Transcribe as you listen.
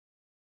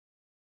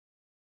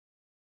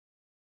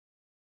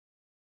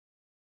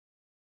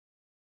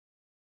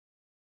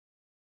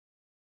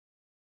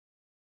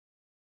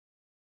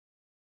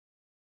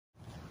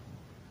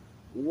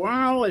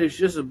Well, it's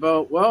just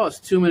about, well,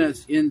 it's 2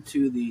 minutes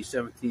into the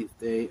 17th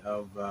day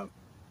of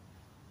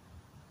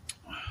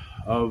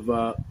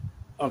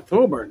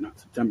October, not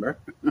September,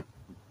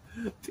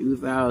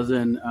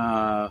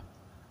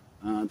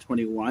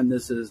 2021.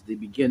 This is the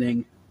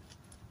beginning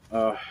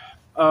of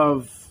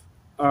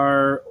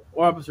our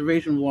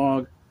observation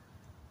vlog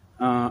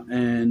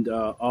and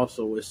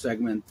also a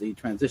segment, the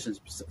transitions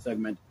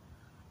segment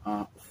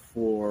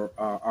for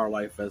our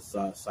life as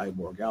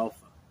Cyborg Alpha.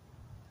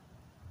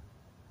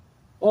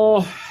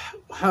 Oh,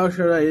 how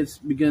should I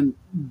begin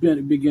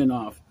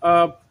off?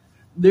 I've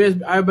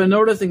been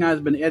noticing as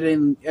I've been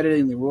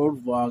editing the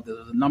road vlog that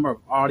there's a number of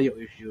audio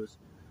issues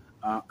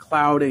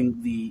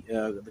clouding the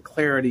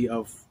clarity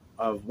of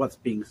what's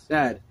being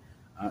said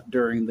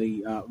during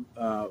the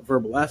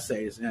verbal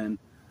essays. And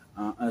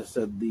I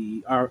said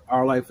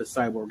our life as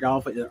Cyborg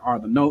Alpha are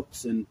the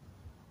notes, and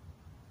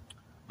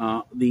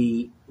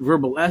the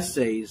verbal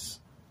essays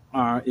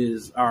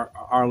is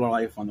our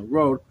life on the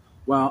road.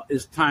 Well,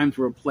 it's time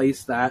to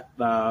replace that,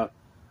 and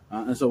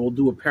so we'll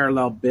do a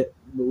parallel bit.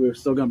 But we're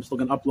still gonna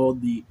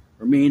upload the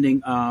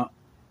remaining our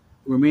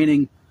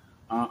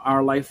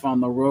life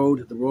on the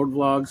road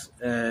vlogs,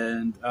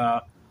 and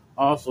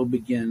also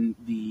begin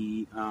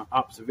the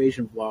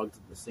observation vlogs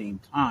at the same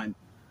time,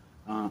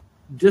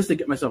 just to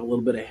get myself a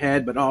little bit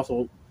ahead, but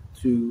also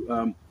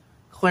to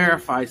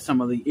clarify some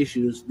of the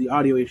issues, the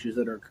audio issues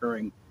that are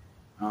occurring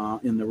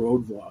in the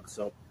road vlog.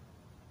 So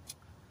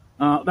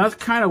that's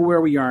kind of where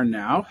we are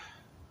now.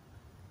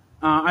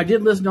 I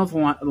did listen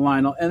to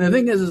Lionel, and the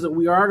thing is that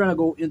we are going to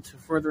go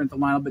further into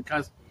Lionel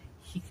because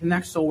he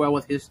connects so well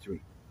with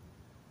history.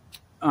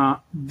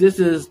 This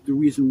is the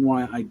reason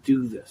why I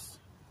do this.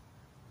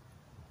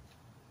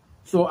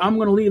 So I'm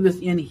going to leave this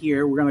in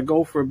here. We're going to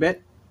go for a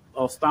bit.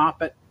 I'll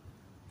stop it,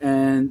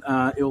 and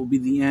it will be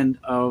the end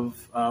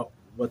of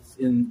what's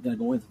going to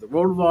go into the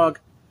road vlog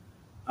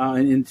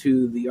and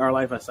into the Our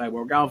Life as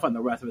Cyborg Alpha, and the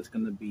rest of it's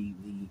going to be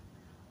the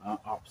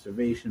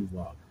observation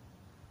vlog.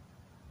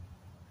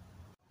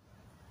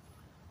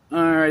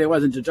 All right, it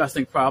wasn't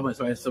adjusting problem,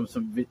 so I had some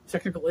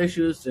technical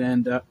issues,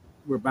 and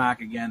we're back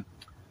again.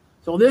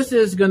 So this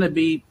is going to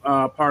be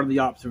part of the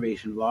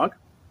observation vlog.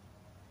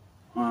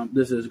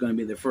 This is going to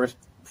be the first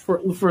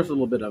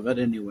little bit of it,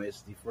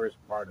 anyways. The first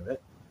part of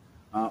it.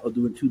 I'll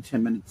do it two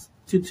 10-minute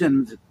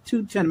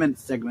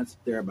segments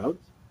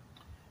thereabouts,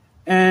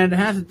 and it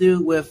has to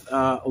do with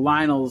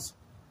Lionel's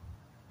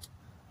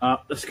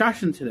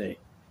discussion today,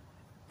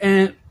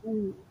 and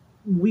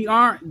we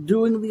are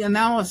doing the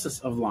analysis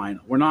of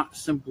Lionel. We're not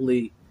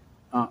simply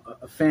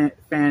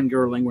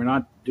fangirling. We're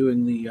not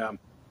doing the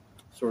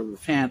sort of the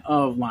fan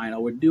of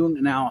Lionel. We're doing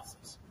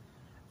analysis.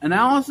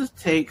 Analysis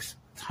takes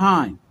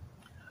time.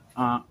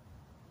 I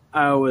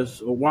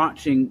was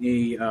watching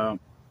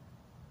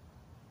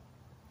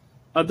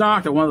a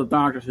doctor, one of the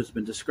doctors who's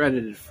been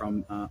discredited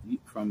from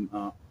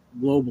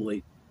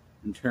globally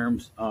in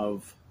terms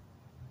of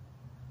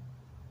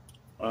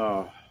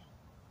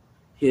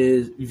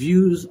his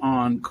views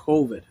on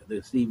COVID,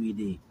 the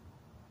CBD.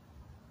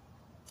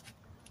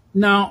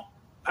 Now,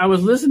 I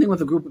was listening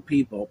with a group of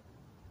people,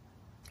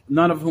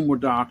 none of whom were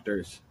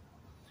doctors.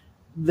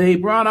 They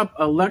brought up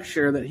a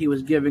lecture that he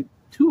was giving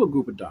to a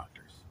group of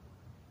doctors.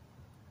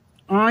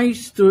 I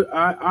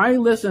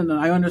listened, and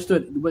I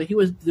understood what he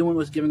was doing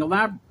was giving a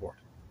lab report.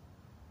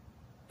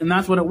 And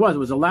that's what it was. It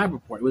was a lab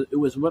report. It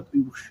was what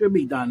should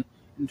be done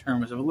in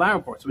terms of a lab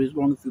report. So he was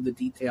going through the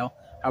detail,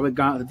 how it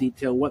got the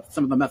detail, what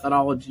some of the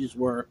methodologies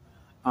were,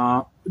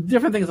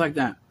 different things like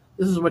that.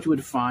 This is what you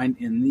would find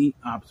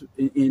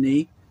in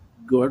a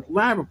good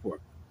lab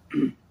report.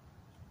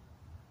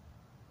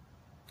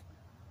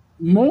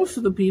 Most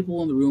of the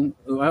people in the room,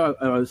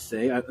 I would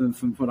say,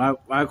 from what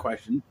I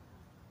questioned,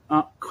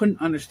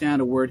 couldn't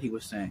understand a word he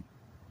was saying.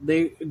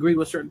 They agreed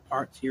with certain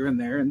parts here and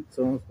there, and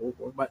so on and so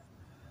forth, but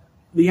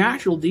the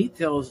actual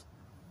details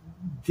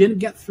didn't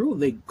get through.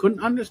 They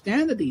couldn't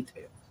understand the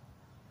details.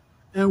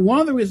 And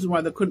one of the reasons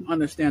why they couldn't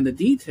understand the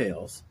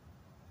details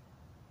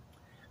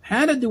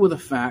had to do with the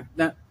fact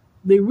that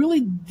they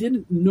really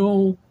didn't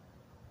know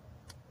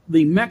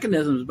the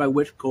mechanisms by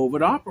which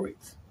COVID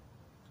operates.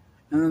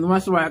 And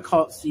that's why I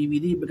call it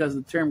CBD, because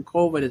the term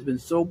COVID has been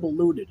so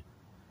polluted.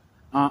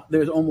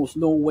 There's almost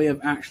no way of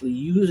actually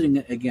using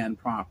it again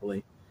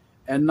properly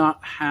and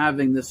not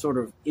having this sort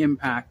of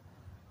impact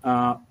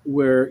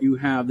where you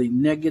have the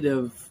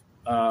negative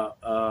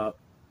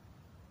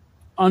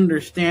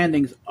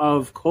understandings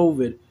of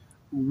COVID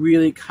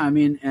really come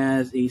in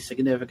as a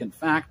significant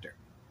factor.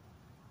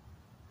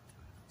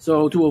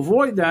 So to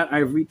avoid that,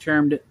 I've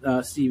retermed it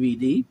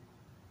CVD,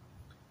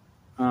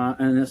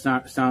 and it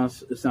sounds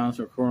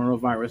for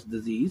coronavirus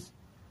disease,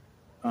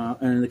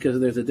 and because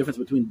there's a difference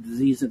between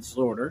disease and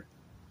disorder.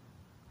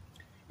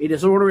 A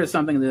disorder is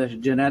something that is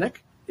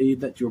genetic,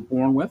 that you're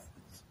born with,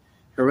 it's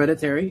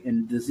hereditary,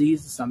 and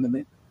disease is something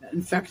that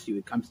infects you.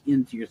 It comes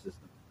into your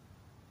system.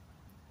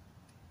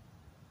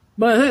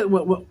 But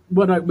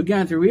what I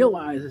began to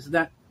realize is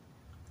that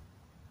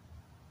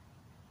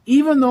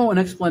even though an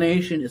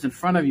explanation is in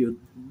front of you,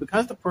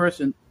 because the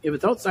person, if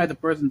it's outside the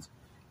person's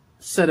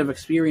set of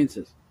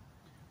experiences.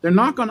 They're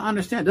not going to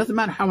understand. It doesn't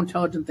matter how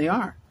intelligent they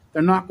are.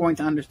 They're not going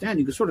to understand.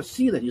 You can sort of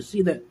see that. You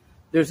see that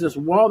there's this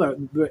wall there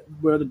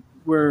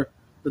where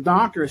the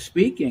doctor is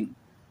speaking,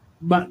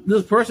 but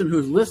this person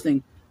who's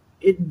listening,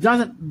 it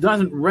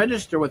doesn't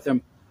register with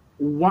them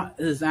what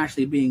is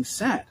actually being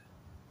said.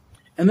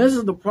 And this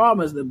is the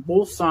problem, is that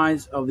both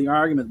sides of the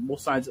argument,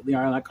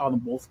 I call them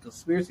both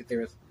conspiracy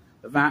theorists,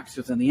 the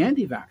vaxxers and the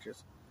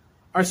anti-vaxxers,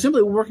 are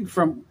simply working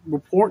from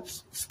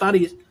reports,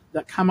 studies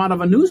that come out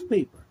of a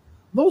newspaper.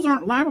 Those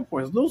aren't lab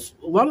reports.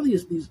 A lot of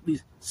these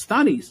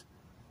studies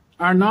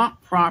are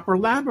not proper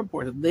lab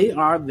reports. They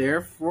are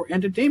there for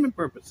entertainment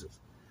purposes.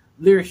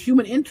 They're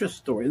human interest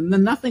stories, and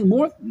then nothing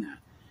more than that.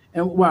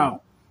 And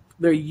while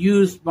they're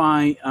used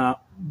by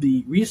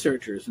the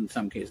researchers, in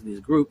some cases,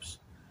 these groups,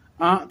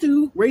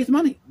 to raise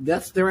money.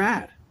 That's their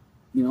ad,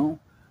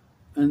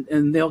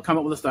 and they'll come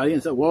up with a study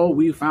and say, well,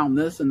 we found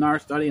this in our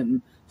study,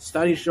 and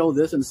studies show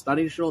this, and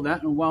studies show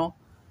that,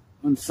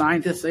 and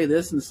scientists say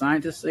this, and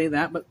scientists say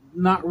that, but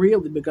not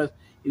really, because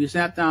if you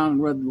sat down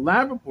and read the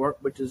lab report,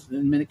 which is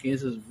in many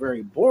cases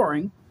very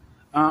boring,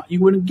 you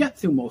wouldn't get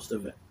through most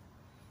of it.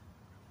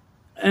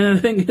 And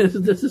the thing is,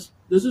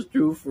 this is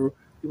true for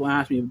people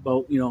ask me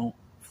about,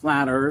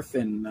 flat Earth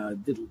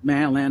and did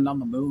man land on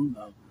the moon?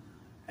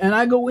 And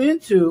I go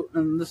into,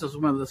 and this is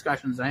one of the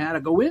discussions I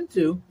had,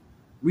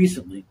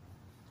 recently.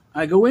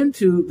 I go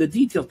into the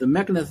details, the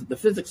mechanism, the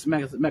physics,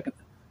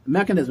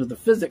 mechanism, the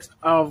physics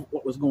of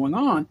what was going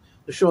on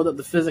to show that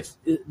the physics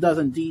does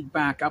indeed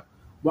back up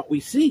what we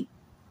see.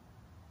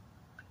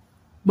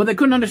 But they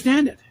couldn't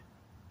understand it.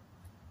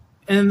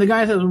 And the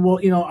guy says, well,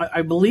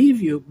 I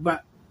believe you,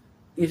 but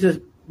he says,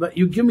 but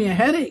you give me a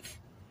headache.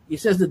 He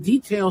says the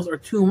details are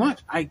too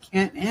much. I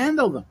can't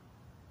handle them.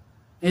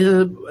 He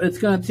says, it's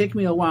going to take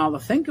me a while to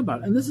think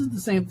about it. And this is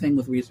the same thing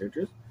with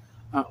researchers.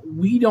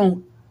 We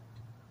don't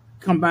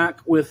come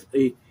back with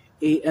an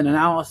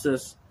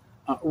analysis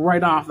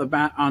right off the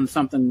bat on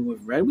something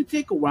we've read. We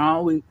take a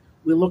while. We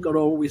look it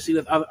over. We see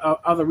that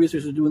other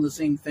researchers doing the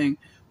same thing.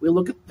 We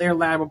look at their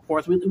lab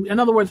reports. In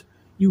other words,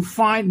 you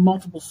find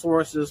multiple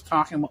sources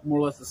talking about more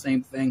or less the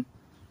same thing.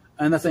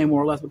 And that's saying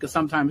more or less because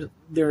sometimes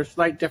there are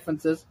slight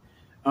differences.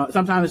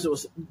 Sometimes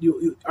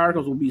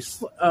articles will be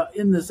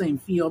in the same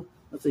field,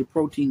 let's say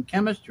protein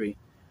chemistry,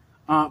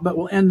 but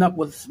will end up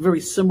with very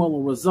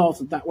similar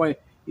results. And that way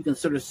you can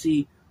sort of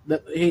see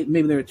that, hey,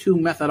 maybe there are two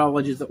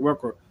methodologies that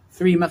work or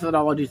three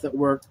methodologies that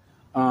work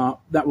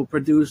that will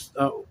produce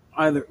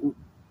either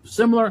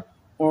similar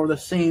or the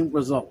same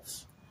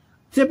results.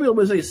 Typically,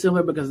 we say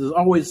similar because there's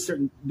always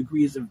certain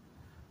degrees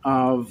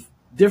of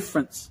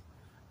difference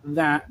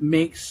that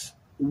makes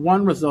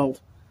one result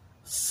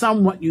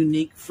somewhat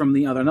unique from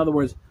the other. In other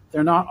words,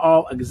 they're not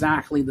all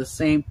exactly the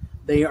same.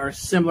 They are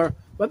similar,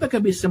 but they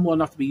can be similar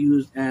enough to be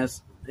used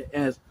as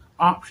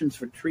options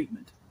for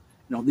treatment.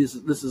 This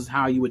is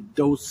how you would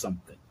dose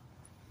something.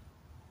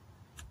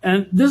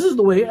 And this is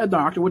the way a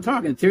doctor would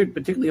talk, and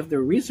particularly if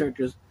they're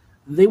researchers,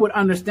 they would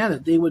understand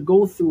it. They would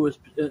go through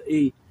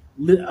a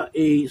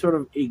sort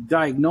of a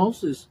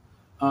diagnosis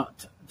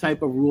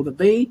type of rule that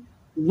they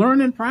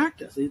learn and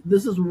practice.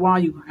 This is why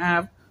you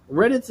have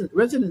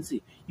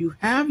residency. You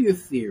have your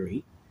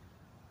theory,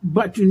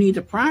 but you need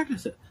to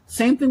practice it.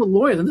 Same thing with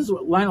lawyers, and this is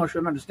what Lionel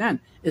should understand,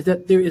 is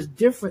that there's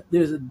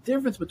a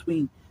difference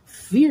between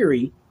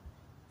theory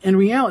and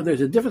reality.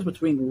 There's a difference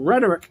between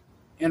rhetoric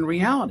and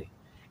reality.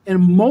 And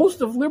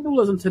most of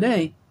liberalism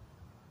today,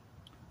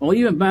 well,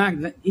 even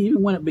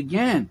when it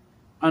began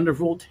under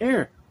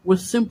Voltaire,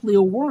 was simply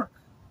a work.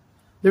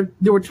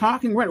 They were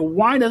talking right.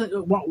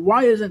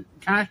 Why isn't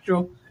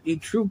Castro a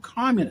true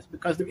communist?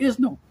 Because there is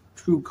no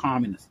true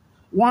communist.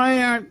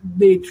 Why aren't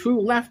they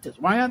true leftists?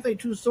 Why aren't they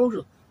true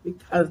socialists?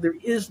 Because there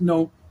is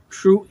no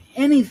true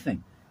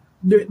anything.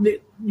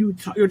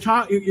 You're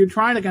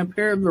trying to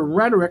compare the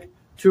rhetoric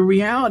to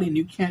reality, and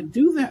you can't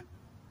do that.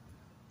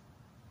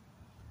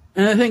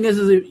 And the thing is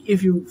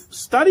if you've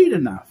studied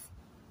enough,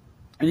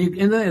 and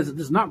then this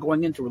is not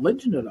going into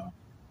religion at all.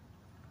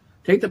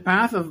 Take the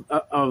path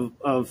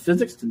of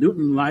physics to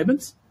Newton and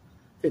Leibniz.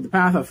 Take the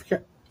path of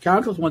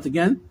calculus once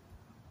again.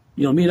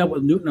 You'll meet up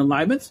with Newton and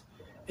Leibniz,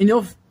 and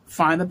you'll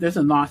find that there's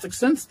a Gnostic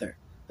sense there,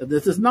 that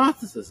this is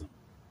Gnosticism.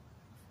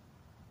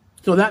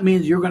 So that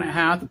means you're going to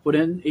have to put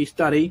in a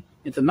study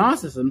into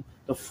Gnosticism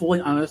to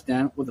fully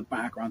understand what the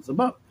background's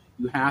about.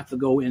 You have to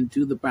go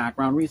into the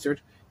background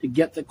research to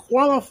get the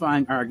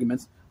qualifying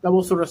arguments that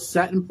will sort of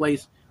set in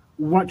place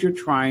what you're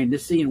trying to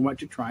see and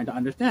what you're trying to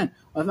understand.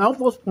 Without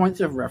those points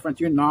of reference,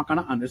 you're not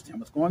going to understand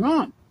what's going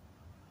on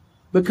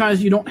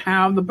because you don't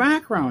have the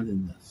background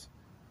in this.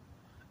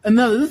 And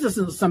no, this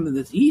isn't something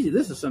that's easy.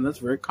 This is something that's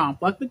very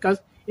complex because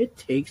it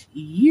takes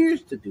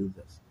years to do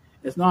this.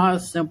 It's not a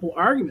simple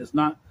argument. It's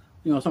not,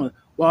 someone,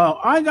 well,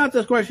 I got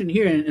this question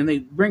here, and they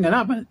bring it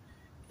up, and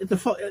it's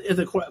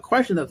a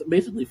question that's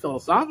basically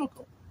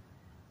philosophical.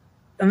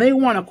 And they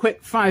want a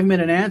quick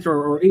 5-minute answer,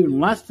 or even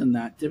less than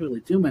that,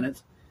 typically 2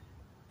 minutes,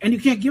 and you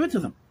can't give it to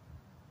them.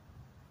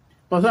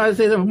 Well, so I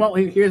say to them, well,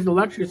 here's the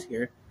lectures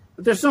here.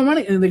 But there's so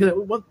many. And they go,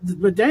 well,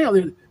 but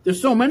Daniel,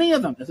 there's so many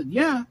of them. I said,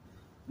 yeah,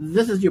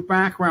 This is your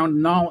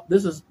background knowledge.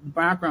 This is the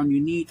background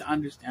you need to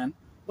understand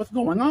what's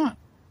going on.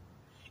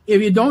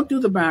 If you don't do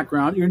the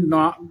background, you're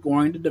not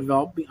going to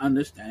develop the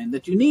understanding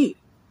that you need.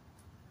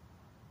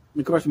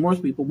 And of course,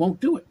 most people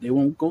won't do it. They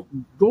won't go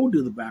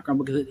do the background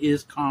because it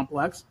is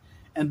complex,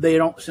 and they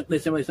simply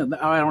say, "Oh,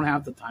 I don't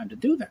have the time to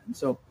do that." And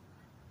so,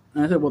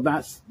 I said, "Well,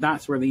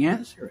 that's where the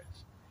answer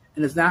is."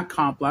 And it's that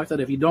complex that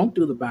if you don't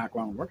do the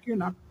background work, you're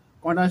not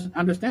going to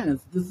understand. And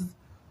this is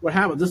what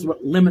happens. This is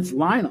what limits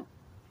Lionel,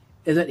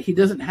 is that he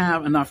doesn't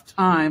have enough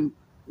time,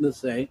 let's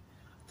say,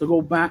 to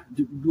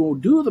go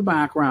do the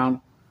background,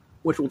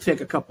 which will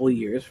take a couple of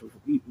years,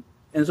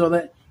 and so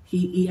that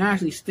he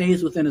actually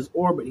stays within his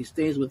orbit. He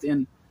stays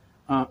within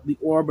the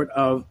orbit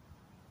of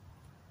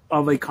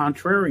a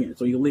contrarian.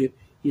 So you leave.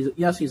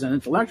 He's an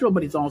intellectual,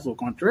 but he's also a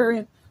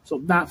contrarian.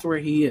 So that's where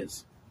he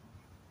is.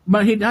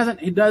 But he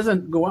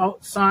doesn't go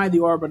outside the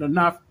orbit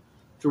enough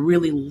to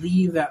really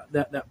leave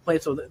that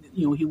place. So that,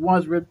 he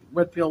was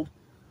red-pilled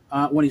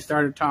when he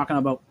started talking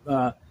about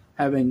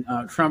having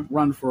Trump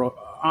run for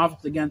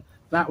office again.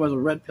 That was a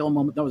red pill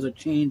moment. That was a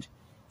change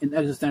in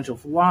existential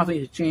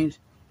philosophy, a change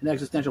in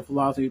existential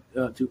philosophy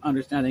to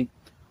understanding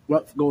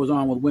what goes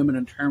on with women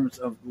in terms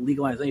of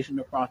legalization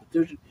of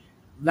prostitution.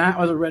 That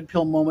was a red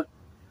pill moment.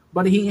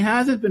 But he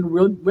hasn't been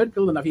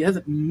red-pilled enough. He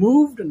hasn't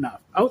moved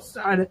enough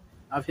outside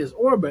of his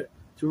orbit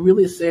to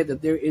really say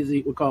that there is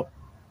we call,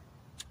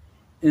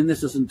 and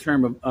this is in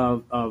terms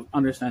of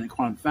understanding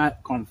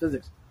quantum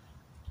physics,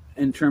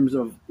 in terms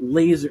of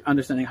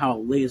understanding how a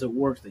laser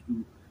works, that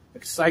you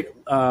excite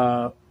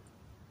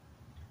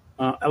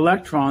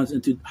electrons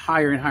into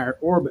higher and higher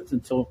orbits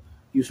until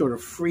you sort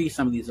of free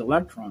some of these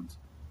electrons.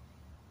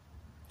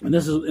 And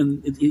this is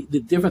the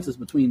differences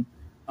between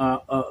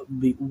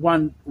the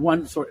one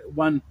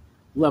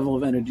level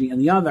of energy and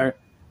the other.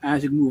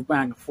 As you move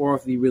back and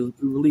forth, you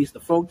release the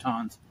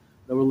photons.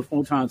 The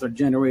photons are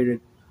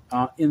generated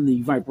in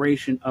the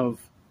vibration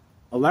of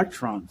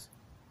electrons.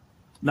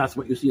 That's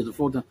what you see as a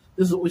photon.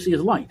 This is what we see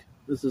as light.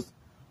 This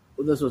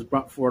was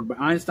brought forward by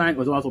Einstein. It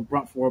was also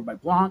brought forward by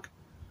Planck.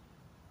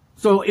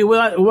 So it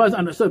was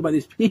understood by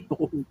these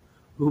people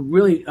who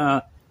really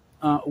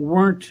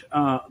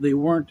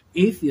weren't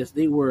atheists.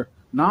 They were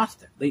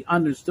Gnostic. They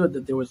understood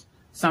that there was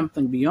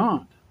something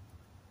beyond.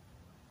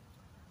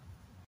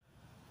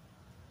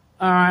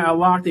 All right, I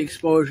locked the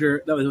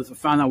exposure. That was a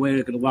found out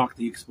way to lock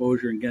the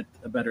exposure and get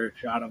a better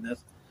shot of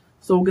this.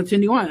 So we'll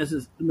continue on.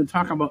 We've been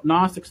talking about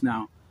Gnostics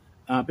now,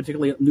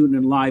 particularly Newton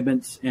and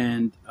Leibniz,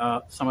 and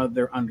some of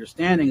their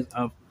understandings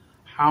of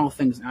how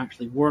things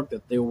actually work,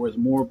 that there was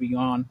more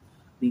beyond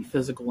the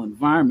physical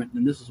environment.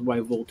 And this is why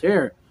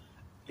Voltaire,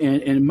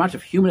 and much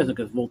of humanism,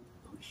 because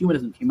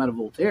humanism came out of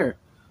Voltaire,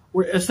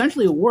 were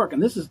essentially a work.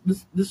 And this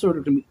sort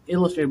of can be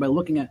illustrated by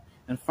looking at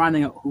and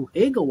finding out who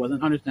Hegel was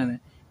and understanding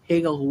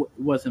Hegel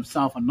was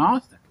himself a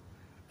Gnostic.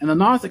 And the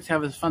Gnostics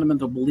have this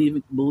fundamental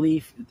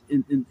belief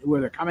in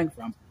where they're coming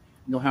from.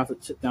 And you'll have to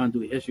sit down and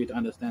do a history to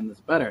understand this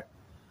better.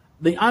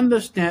 They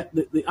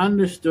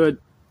understood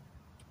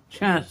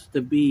chess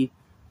to be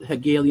the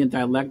Hegelian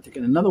dialectic.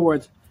 And in other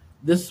words,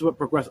 this is what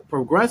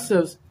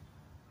progressives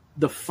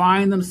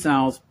define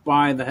themselves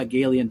by the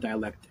Hegelian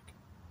dialectic.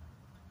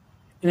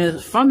 And it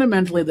is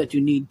fundamentally that you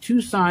need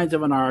two sides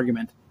of an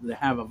argument that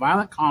have a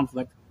violent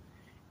conflict,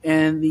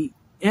 and the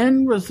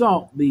end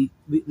result, the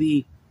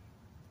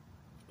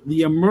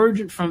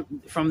emergent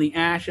from the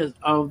ashes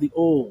of the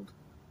old,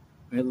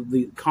 from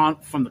the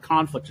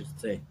conflict, I should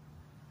say.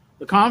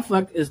 The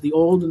conflict is the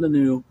old and the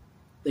new.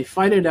 They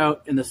fight it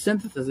out in the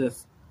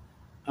synthesis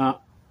that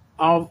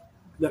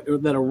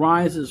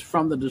arises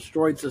from the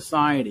destroyed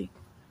society,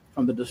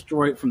 from the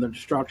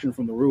destruction,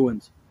 from the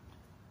ruins.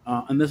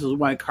 And this is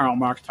why Karl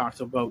Marx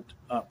talks about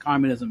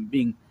communism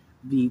being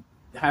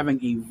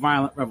having a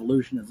violent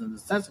revolution as a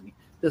necessity.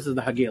 This is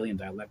the Hegelian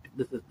dialectic.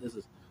 This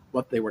is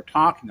what they were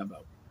talking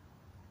about.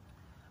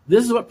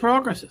 This is what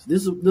progress is.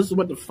 This is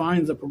what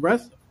defines a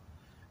progressive.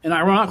 And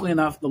ironically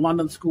enough, the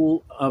London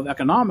School of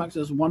Economics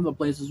is one of the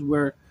places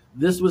where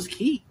this was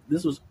key.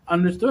 This was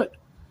understood.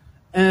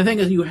 And the thing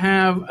is, you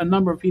have a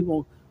number of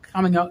people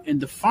coming out and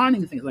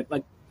defining things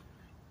like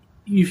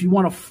if you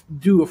want to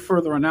do a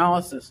further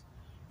analysis,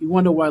 you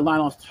wonder why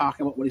Lionel's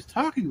talking about what he's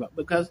talking about,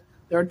 because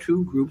there are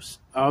two groups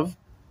of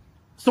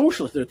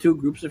socialists. There are two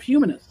groups of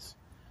humanists.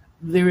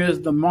 There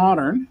is the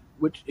modern,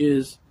 which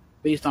is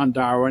based on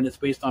Darwin. It's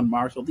based on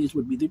Marx. So these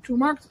would be the true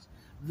Marxists.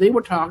 They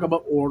would talk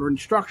about order and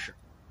structure.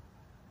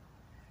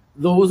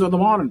 Those are the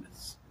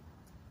modernists.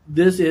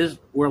 This is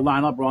where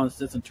Lionel Braun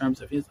sits in terms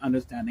of his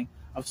understanding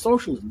of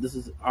socialism.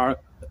 This are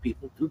the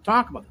people who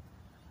talk about it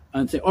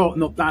and say, "Oh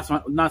no, that's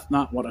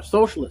not what a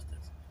socialist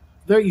is."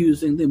 They're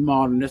using the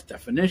modernist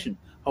definition.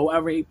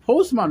 However, a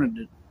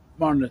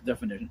postmodernist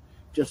definition,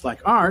 just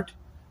like art,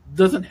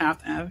 doesn't have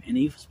to have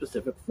any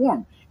specific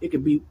form. It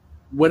could be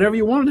whatever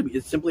you want it to be.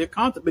 It's simply a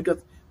concept,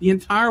 because the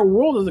entire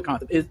world is a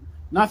concept. It's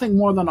nothing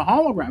more than a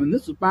hologram. And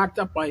this is backed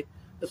up by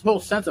this whole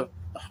sense of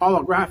the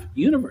holographic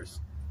universe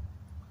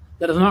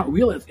that is not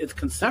real. It's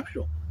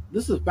conceptual.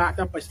 This is backed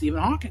up by Stephen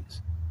Hawking.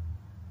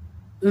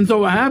 And so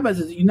what happens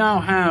is you now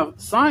have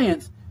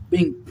science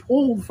being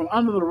pulled from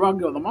under the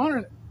rug of the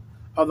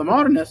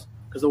modernists,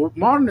 because the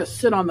modernists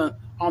sit on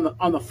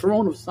the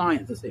throne of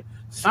science. They say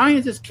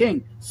science is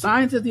king,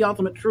 science is the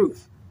ultimate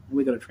truth. And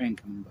we got a train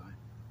coming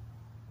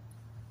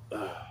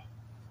by.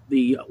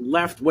 The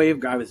left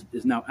waveguide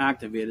is now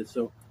activated,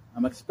 so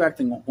I'm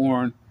expecting a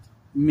horn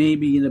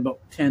maybe in about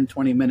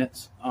 10-20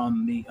 minutes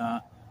on the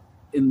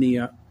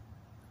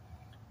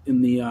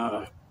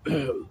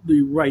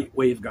the right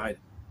waveguide.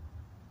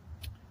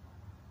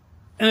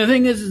 And the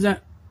thing is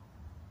that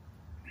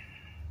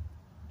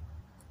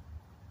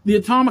the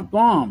atomic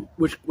bomb,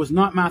 which was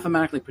not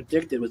mathematically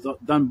predicted, was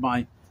done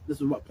by,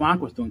 this is what Planck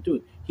was doing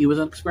too. He was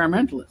an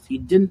experimentalist. He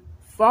didn't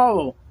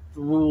follow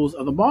the rules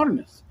of the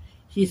modernists.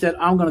 He said,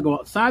 I'm going to go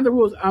outside the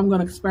rules. I'm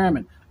going to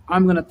experiment.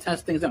 I'm going to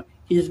test things out.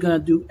 He's going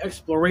to do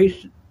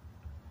exploration.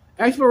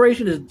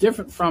 Exploration is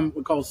different from what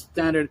we call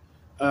standard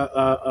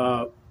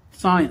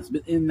science,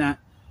 but in that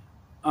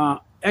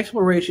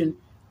exploration,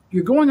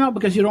 you're going out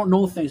because you don't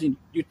know things. And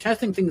you're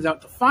testing things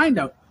out to find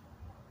out.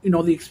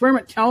 The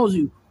experiment tells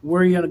you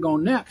where you're going to go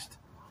next,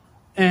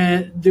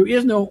 and there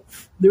is no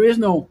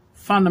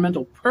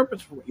fundamental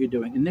purpose for what you're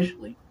doing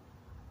initially.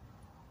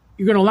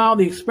 You're going to allow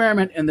the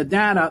experiment and the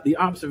data, the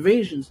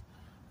observations,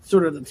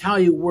 sort of to tell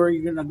you where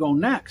you're going to go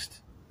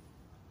next.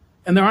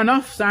 And there are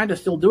enough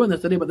scientists still doing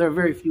this today, but they're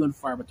very few and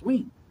far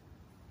between,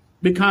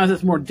 because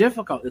it's more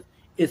difficult.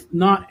 It's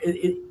not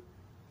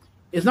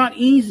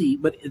easy,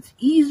 but it's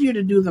easier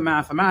to do the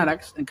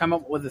mathematics and come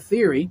up with a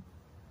theory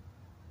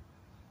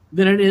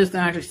than it is to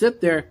actually sit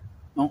there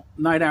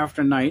night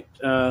after night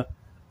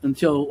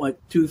until like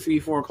 2, 3,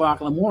 4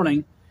 o'clock in the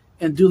morning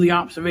and do the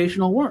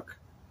observational work.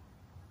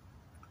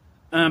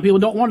 People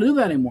don't want to do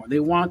that anymore. They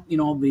want,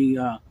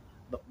 the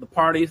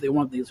parties. They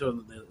want the sort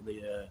of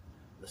the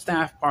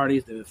staff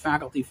parties, the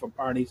faculty for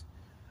parties.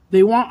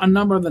 They want a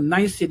number of the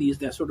niceties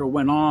that sort of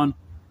went on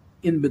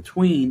in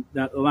between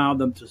that allowed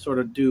them to sort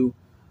of do,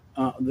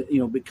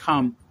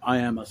 become, I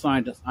am a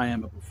scientist, I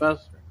am a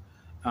professor.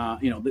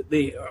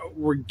 They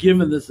were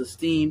given this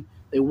esteem.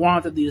 They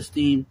wanted the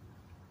esteem.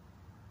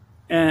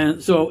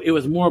 And so it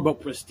was more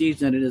about prestige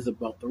than it is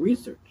about the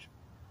research.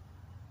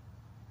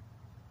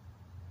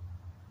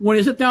 When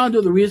you sit down and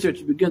do the research,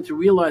 you begin to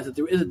realize that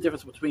there is a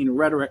difference between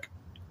rhetoric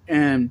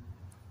and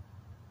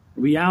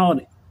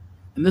reality.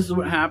 And this is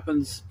what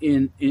happens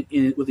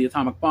with the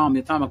atomic bomb. The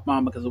atomic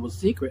bomb, because it was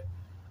secret,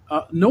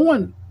 no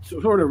one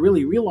sort of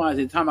really realized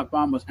the atomic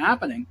bomb was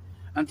happening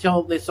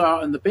until they saw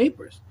it in the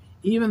papers.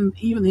 Even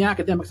the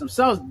academics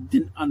themselves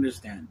didn't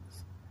understand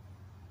this.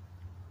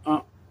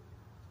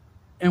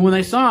 And when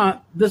they saw it,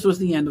 this was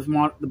the end of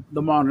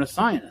the modernist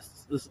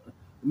scientists,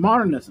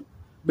 modernism,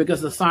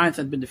 because the science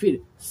had been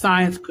defeated.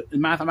 Science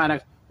and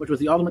mathematics, which was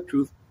the ultimate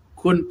truth,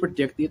 couldn't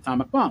predict the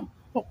atomic bomb.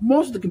 Well,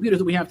 most of the computers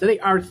that we have today,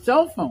 our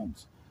cell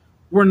phones,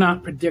 were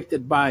not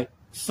predicted by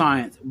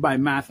science, by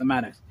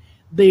mathematics.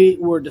 They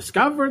were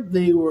discovered,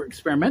 they were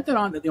experimented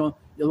on. A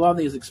lot of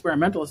these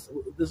experimentalists,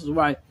 this is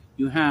why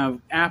you have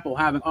Apple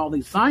having all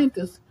these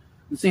scientists.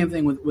 The same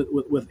thing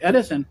with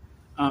Edison.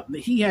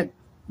 He had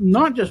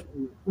it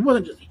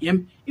wasn't just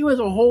him, it was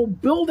a whole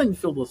building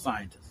filled with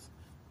scientists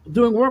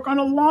doing work on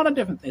a lot of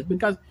different things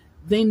because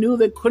they knew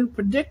they couldn't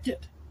predict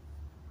it.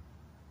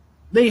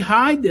 They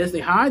hide this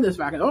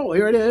fact. Oh,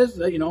 here it is.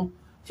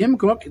 Tim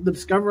Cook, the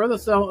discoverer of the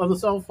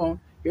cell phone.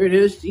 Here it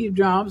is. Steve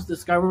Jobs,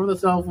 discoverer of the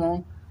cell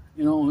phone.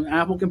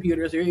 Apple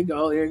computers. Here you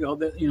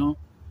go.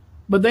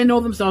 But they know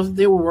themselves that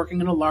they were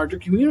working in a larger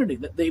community.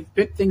 That they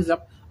picked things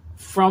up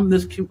from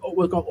this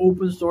what's called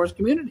open source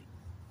community.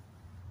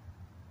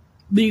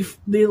 The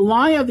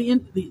lie of the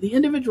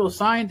individual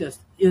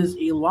scientist is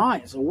a lie.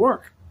 It's a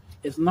work.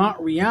 It's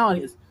not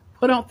reality. It's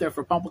put out there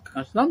for public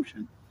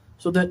consumption,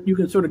 so that you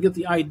can sort of get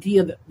the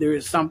idea that there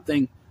is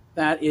something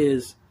that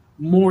is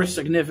more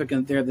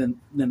significant there than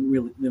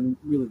really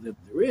that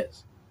there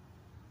is.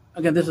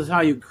 Again, this is how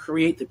you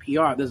create the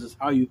PR. This is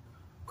how you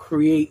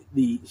create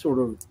the sort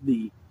of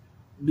the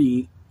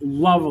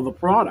love of the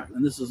product.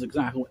 And this is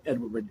exactly what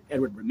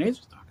Edward Bernays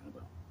was talking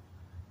about.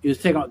 He was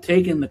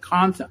taking the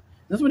concept.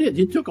 That's what he did.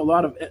 He took a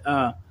lot of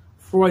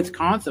Freud's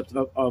concepts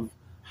of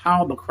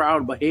how the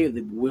crowd behaved,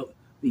 the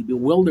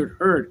bewildered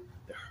herd,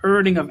 the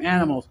herding of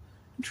animals,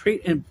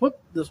 and put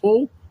this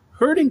whole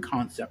herding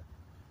concept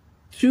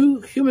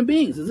to human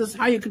beings. This is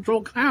how you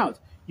control crowds.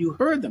 You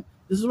herd them.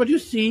 This is what you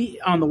see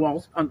on the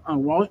walls on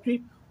Wall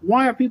Street.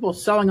 Why are people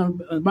selling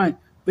and buying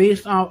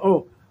based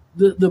on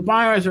the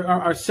buyers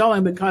are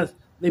selling because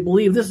they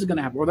believe this is going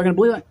to happen or they're going to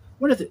believe that?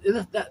 What is it?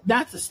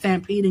 That's a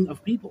stampeding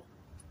of people.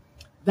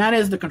 That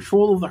is the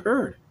control of the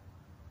herd.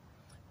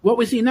 What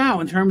we see now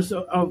in terms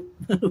of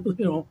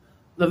the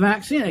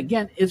vaccine,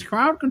 again, is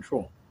crowd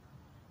control.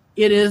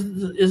 It is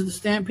the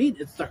stampede.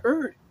 It's the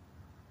herd.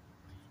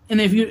 And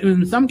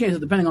in some cases,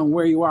 depending on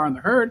where you are in the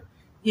herd,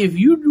 if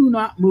you do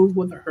not move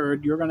with the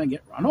herd, you're going to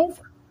get run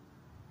over.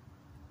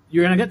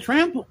 You're going to get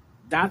trampled.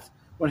 That's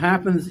what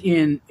happens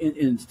in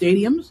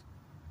stadiums.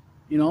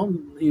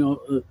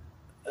 People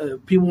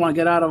want to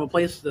get out of a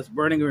place that's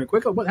burning very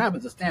quickly. What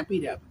happens? A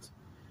stampede happens.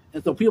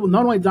 And so people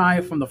not only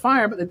die from the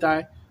fire, but they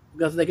die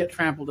because they get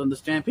trampled in the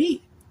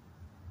stampede.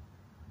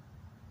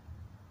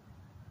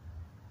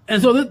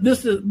 And so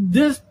this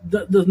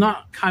does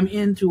not come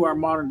into our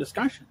modern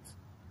discussions.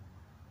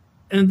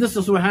 And this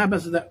is what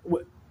happens, is that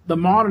the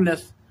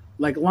modernists,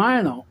 like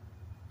Lionel,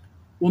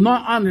 will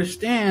not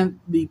understand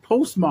the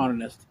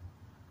postmodernist,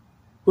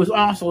 who is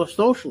also a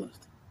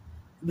socialist.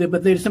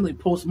 But they're simply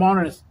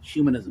postmodernist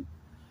humanism.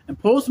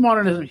 And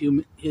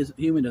postmodernism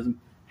humanism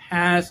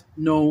has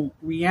no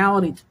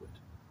reality to it.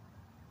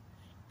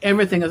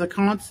 Everything is a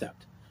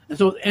concept. And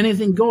so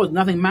anything goes,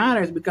 nothing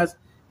matters, because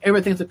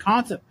everything's a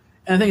concept.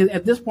 And I think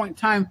at this point in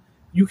time,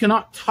 you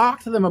cannot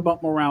talk to them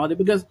about morality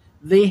because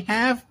they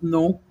have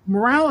no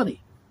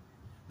morality.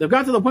 They've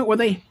got to the point where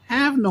they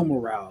have no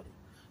morality.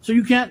 So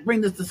you can't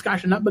bring this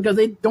discussion up because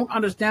they don't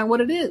understand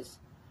what it is.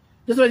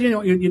 Just as,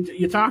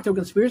 you talk to a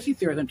conspiracy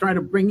theorist and try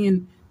to bring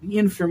in the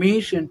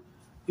information,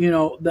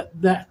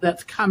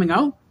 that's coming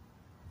out,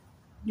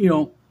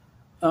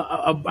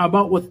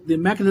 about what the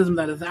mechanism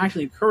that is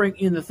actually occurring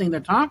in the thing they're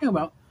talking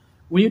about.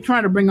 When you try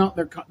to bring out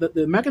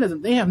the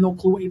mechanism, they have no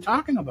clue what you're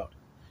talking about.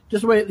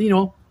 Just the way,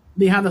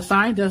 they have the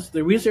scientists,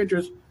 the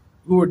researchers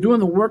who are doing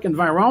the work in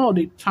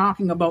virology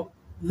talking about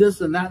this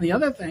and that and the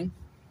other thing.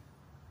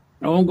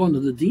 I won't go into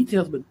the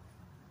details, but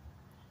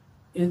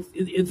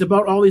it's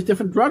about all these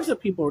different drugs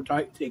that people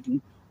are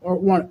taking or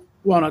want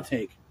to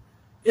take.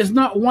 It's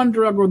not one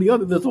drug or the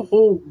other. There's a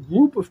whole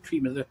group of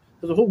treatments.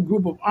 There's a whole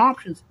group of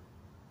options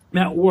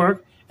that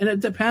work, and it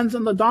depends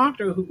on the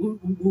doctor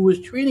who is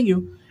treating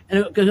you,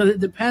 and because it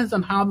depends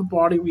on how the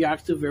body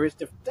reacts to various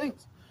different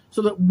things.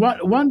 So that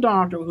one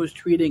doctor who is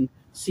treating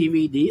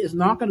CVD is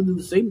not going to do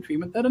the same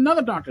treatment that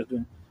another doctor is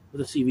doing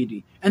with a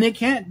CVD. And they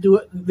can't do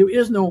it. There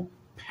is no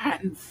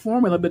patent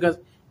formula because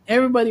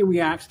everybody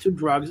reacts to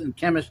drugs and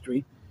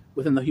chemistry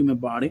within the human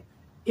body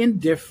in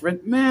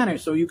different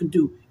manners. So you can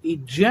do a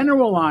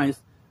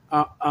generalized, we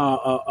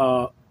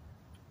call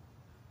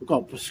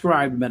it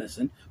prescribed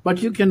medicine,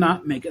 but you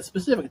cannot make it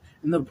specific.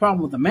 And the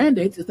problem with the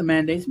mandates is the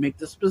mandates make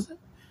this specific.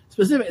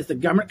 It's the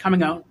government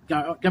coming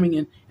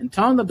in and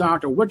telling the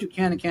doctor what you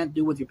can and can't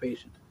do with your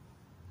patient.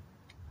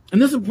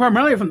 And this is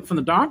primarily from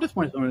the doctor's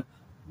point of view,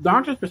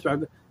 doctor's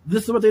perspective.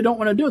 This is what they don't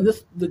want to do.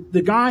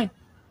 The guy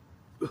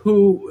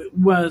who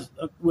was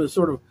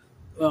sort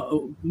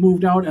of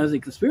moved out as a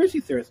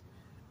conspiracy theorist,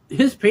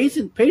 his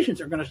patients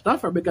are going to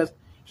suffer because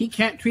he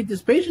can't treat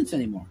his patients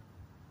anymore.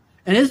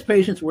 And his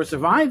patients were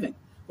surviving,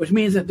 which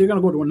means that they're going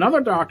to go to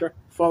another doctor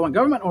following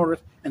government orders,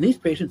 and these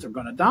patients are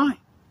going to die.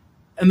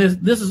 And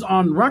this is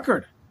on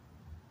record.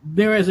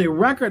 There is a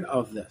record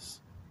of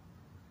this.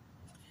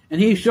 And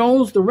he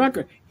shows the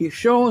record. He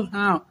shows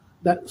how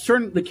that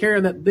the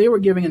care that they were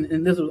giving,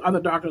 and this was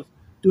other doctors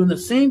doing the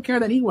same care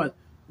that he was,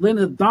 letting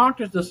the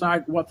doctors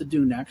decide what to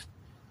do next,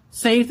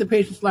 saved the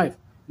patient's life,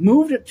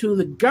 moved it to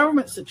the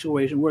government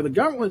situation where the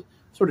government was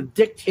sort of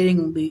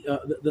dictating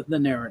the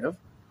narrative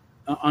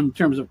on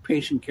terms of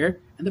patient care,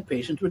 and the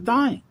patients were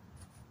dying.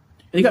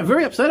 And he got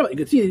very upset about it.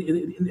 You could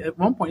see at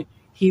one point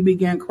he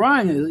began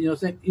crying,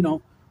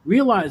 saying,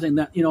 realizing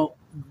that,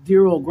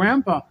 dear old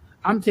grandpa,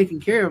 I'm taking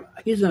care of,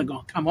 he's going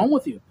to come home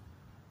with you.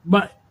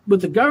 But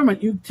with the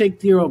government, you take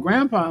dear old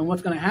grandpa, and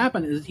what's going to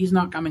happen is he's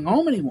not coming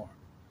home anymore.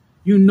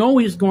 You know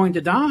he's going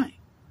to die.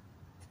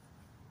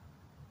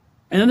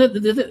 And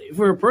then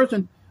for a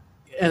person,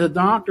 as a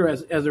doctor,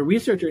 as a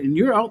researcher, and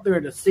you're out there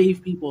to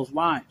save people's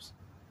lives,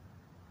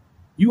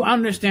 you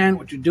understand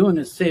what you're doing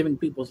is saving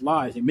people's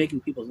lives and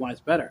making people's lives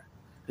better.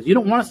 Because you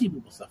don't want to see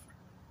people suffer.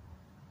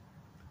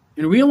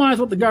 And realize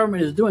what the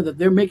government is doing, that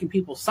they're making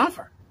people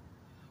suffer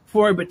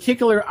for a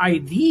particular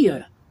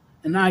idea,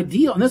 an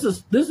ideal. And this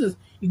is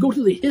you go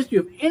through the history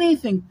of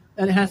anything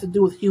that has to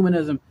do with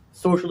humanism,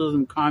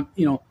 socialism,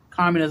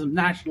 communism,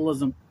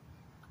 nationalism.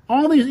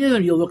 All these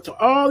isms, you look to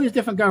all these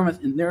different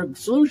governments, and their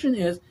solution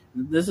is,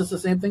 this is the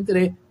same thing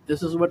today,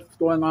 this is what's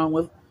going on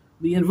with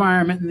the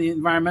environment and the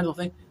environmental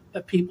thing,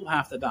 that people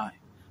have to die.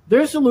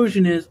 Their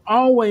solution is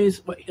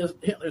always what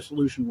Hitler's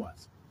solution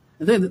was.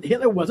 And then that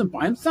Hitler wasn't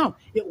by himself.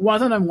 It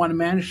wasn't a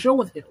one-man show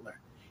with Hitler.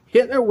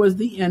 Hitler was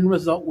the end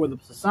result where the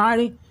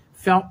society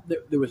felt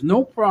that there was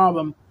no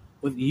problem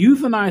with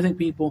euthanizing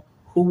people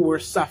who were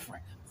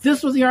suffering.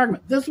 This was the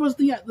argument. This was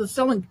the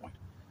selling point.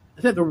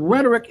 I said the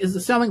rhetoric is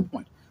the selling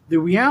point. The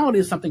reality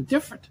is something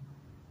different.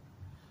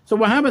 So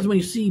what happens when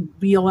you see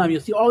BLM, you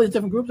see all these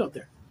different groups out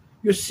there.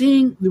 You're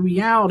seeing the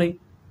reality,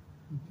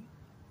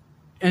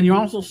 and you're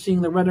also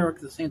seeing the rhetoric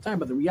at the same time,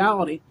 but the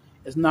reality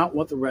is not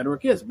what the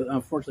rhetoric is. But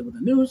unfortunately,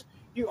 with the news,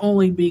 you're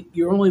only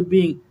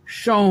being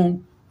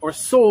shown or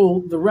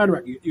sold the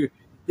rhetoric.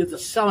 It's a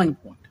selling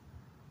point.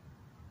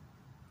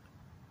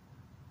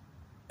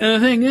 And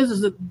the thing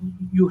is that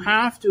you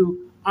have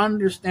to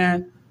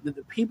understand that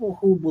the people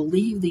who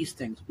believe these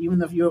things,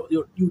 even if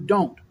you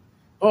don't,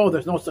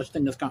 there's no such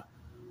thing as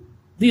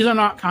these are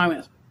not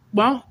communists.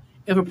 Well,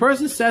 if a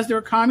person says they're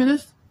a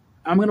communist,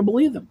 I'm going to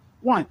believe them.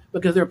 Why?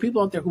 Because there are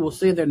people out there who will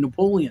say they're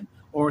Napoleon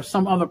or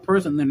some other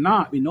person. They're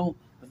not. We know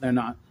that they're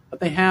not.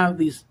 But they have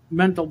these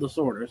mental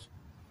disorders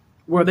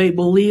where they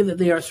believe that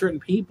they are certain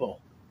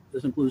people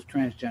this includes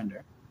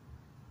transgender,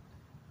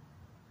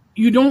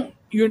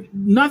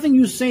 nothing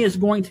you say is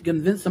going to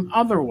convince them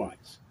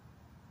otherwise.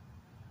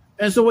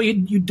 And so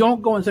you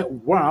don't go and say,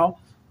 well,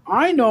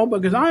 I know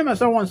because I'm a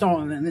so-and-so,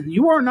 and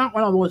you are not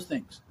one of those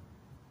things.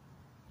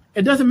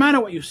 It doesn't matter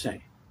what you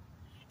say.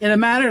 And it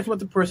matters what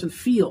the person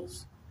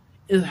feels.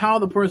 Is how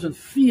the person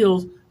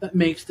feels that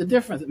makes the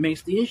difference. It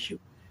makes the issue.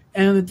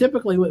 And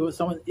typically when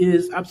someone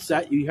is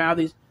upset, you have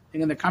these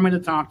things, and they're coming to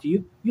talk to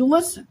you, you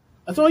listen.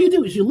 That's all you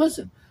do is you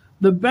listen.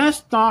 The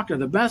best doctor,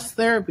 the best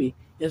therapy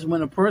is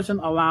when a person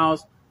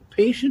allows the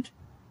patient,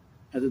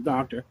 as a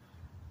doctor,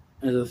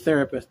 as a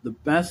therapist, the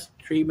best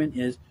treatment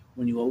is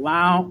when you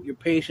allow your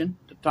patient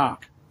to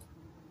talk.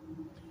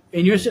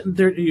 And you're sitting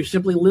there, you're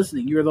simply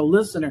listening. You're the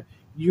listener.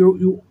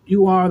 You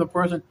are the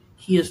person.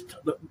 He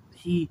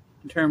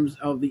in terms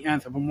of the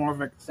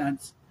anthropomorphic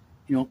sense,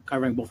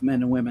 covering both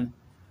men and women.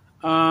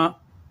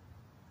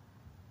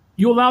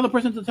 You allow the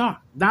person to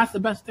talk. That's the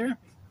best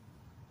therapy.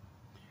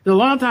 A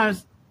lot of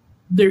times,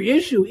 their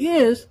issue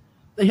is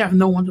they have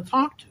no one to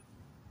talk to.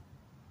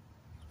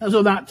 And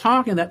so that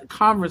talking, that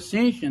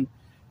conversation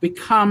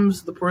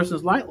becomes the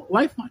person's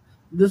lifeline.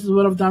 This is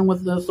what I've done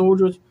with the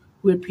soldiers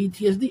who had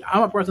PTSD.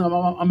 I'm a person,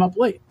 I'm up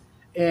late.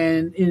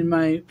 And in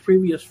my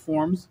previous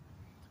forms,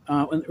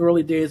 in the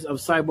early days of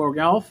Cyborg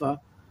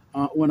Alpha,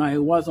 when I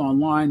was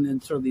online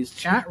in sort of these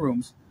chat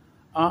rooms,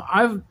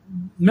 I've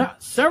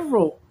met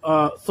several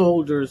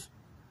soldiers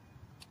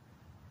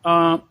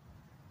who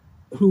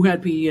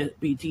had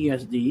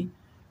PTSD,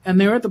 and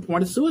they were at the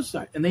point of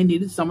suicide, and they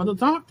needed someone to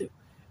talk to.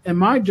 And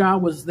my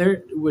job was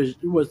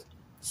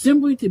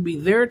simply to be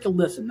there to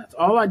listen. That's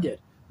all I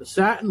did. I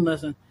sat and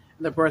listened,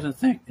 and the person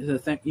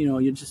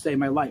you just saved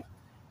my life.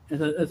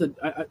 And I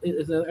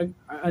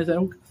said,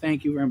 oh,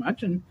 thank you very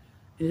much. And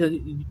he said,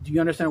 do you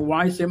understand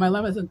why you saved my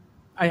life? I said,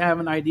 I have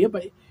an idea,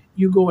 but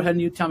you go ahead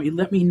and you tell me.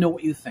 Let me know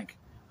what you think,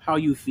 how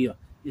you feel.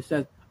 He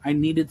said, I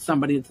needed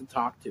somebody to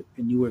talk to,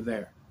 and you were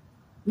there.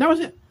 And that was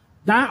it.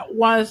 That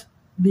was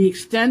the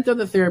extent of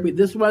the therapy.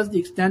 This was the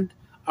extent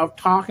of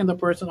talking the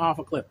person off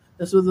a cliff.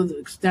 This was the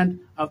extent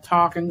of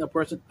talking the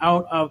person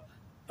out of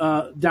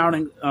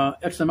downing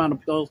X amount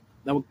of pills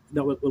that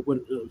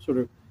would sort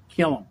of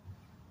kill them.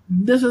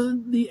 This is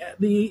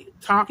the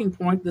talking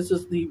point. This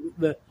is the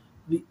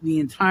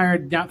entire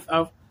depth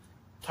of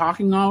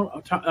talking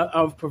out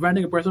of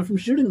preventing a person from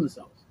shooting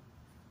themselves.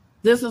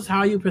 This is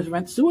how you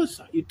prevent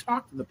suicide. You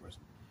talk to the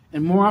person,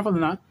 and more often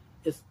than not,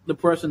 it's the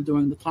person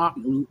doing the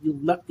talking. You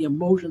let the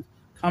emotions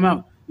come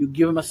out. You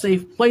give them a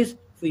safe place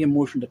for the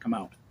emotion to come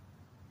out.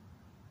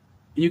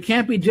 And you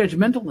can't be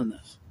judgmental in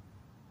this.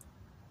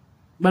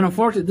 But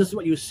unfortunately, this is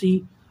what you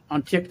see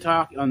on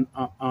TikTok, on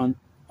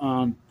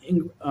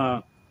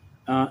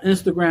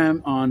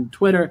Instagram, on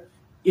Twitter.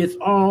 It's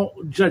all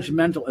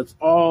judgmental. It's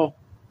all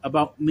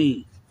about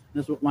me.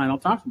 That's what Lionel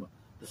talks about.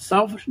 The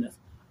selfishness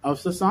of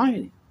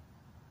society.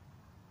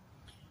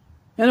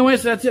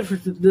 Anyways, that's it for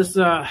this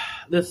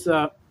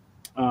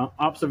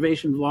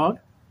observation vlog.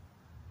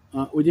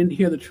 We didn't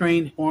hear the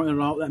train horn at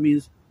all. That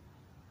means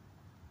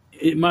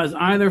it must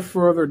either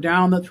further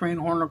down the train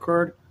horn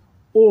occurred,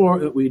 or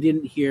that we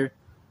didn't hear,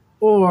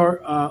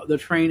 or the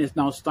train is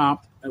now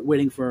stopped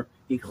waiting for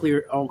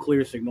a all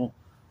clear signal,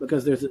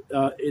 because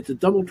it's a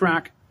double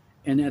track,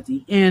 and at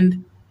the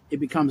end it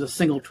becomes a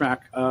single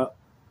track, a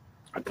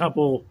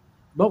couple,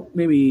 about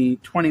maybe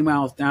 20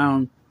 miles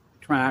down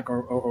track,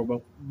 or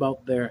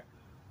about there.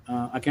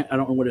 I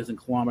don't know what it is in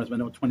kilometers, but I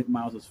know 20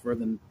 miles is further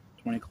than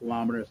 20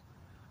 kilometers.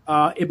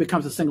 It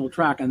becomes a single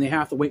track, and they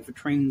have to wait for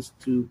trains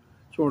to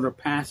sort of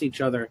pass each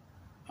other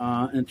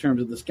in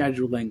terms of the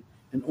scheduling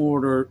in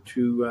order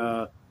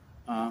to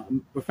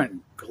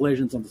prevent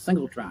collisions on the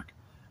single track.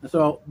 And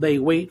so they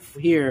wait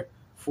here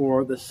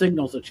for the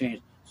signals to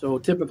change. So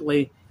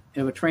typically,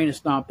 if a train is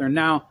stopped there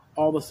now,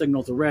 all the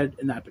signals are red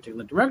in that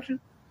particular direction.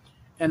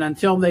 And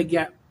until they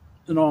get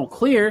an all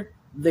clear,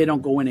 they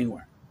don't go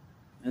anywhere.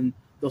 And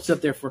they'll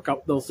sit there for a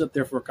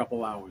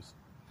couple hours.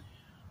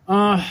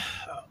 I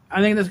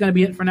think that's going to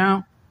be it for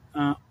now.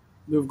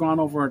 We've gone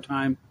over our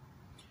time,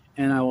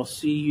 and I will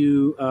see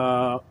you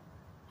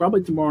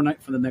probably tomorrow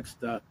night for the next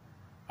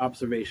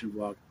observation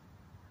vlog.